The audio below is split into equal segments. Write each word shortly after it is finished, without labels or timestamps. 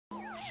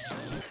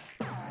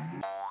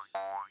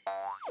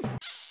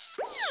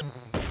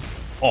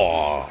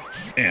Aw,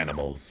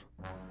 animals.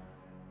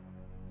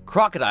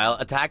 Crocodile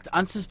attacked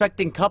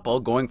unsuspecting couple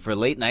going for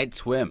late night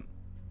swim.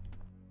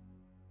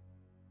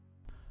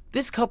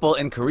 This couple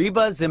in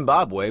KARIBA,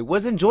 Zimbabwe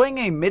was enjoying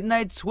a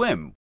midnight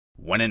swim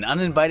when an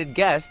uninvited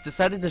guest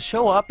decided to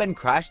show up and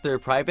crash their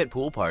private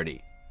pool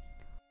party.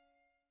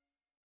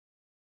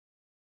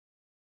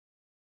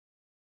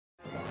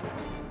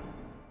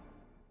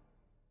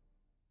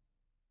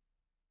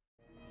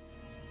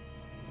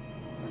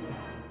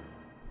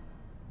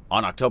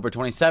 On October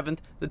 27th,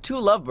 the two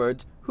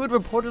lovebirds, who had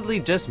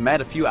reportedly just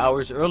met a few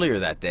hours earlier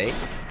that day,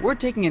 were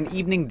taking an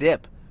evening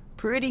dip.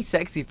 Pretty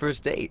sexy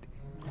first date.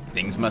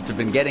 Things must have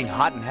been getting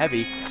hot and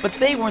heavy, but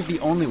they weren't the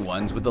only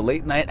ones with a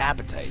late night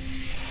appetite.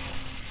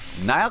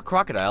 Nile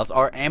crocodiles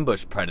are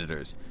ambush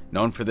predators,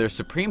 known for their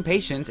supreme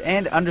patience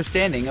and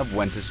understanding of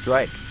when to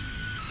strike.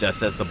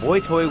 Just as the boy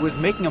toy was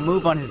making a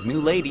move on his new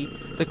lady,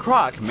 the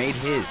Croc made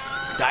his,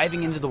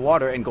 diving into the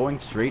water and going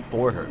straight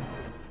for her.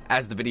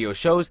 As the video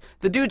shows,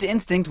 the dude's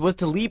instinct was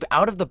to leap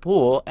out of the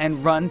pool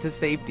and run to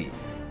safety.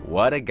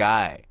 What a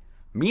guy.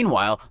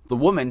 Meanwhile, the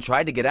woman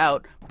tried to get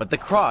out, but the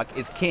Croc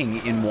is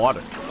king in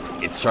water.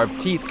 Its sharp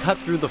teeth cut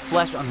through the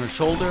flesh on her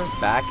shoulder,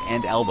 back,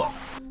 and elbow.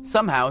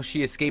 Somehow,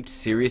 she escaped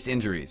serious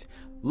injuries.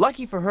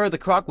 Lucky for her, the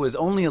Croc was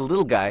only a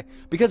little guy,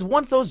 because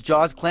once those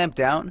jaws clamp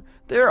down,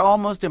 they're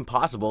almost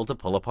impossible to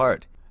pull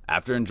apart.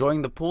 After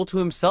enjoying the pool to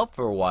himself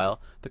for a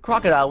while, the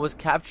crocodile was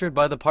captured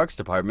by the Parks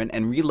Department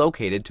and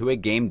relocated to a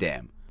game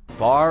dam,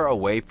 far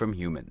away from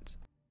humans.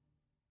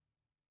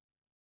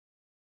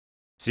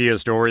 See a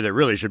story that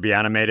really should be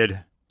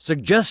animated?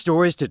 Suggest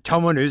stories to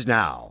TomoNews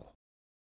now.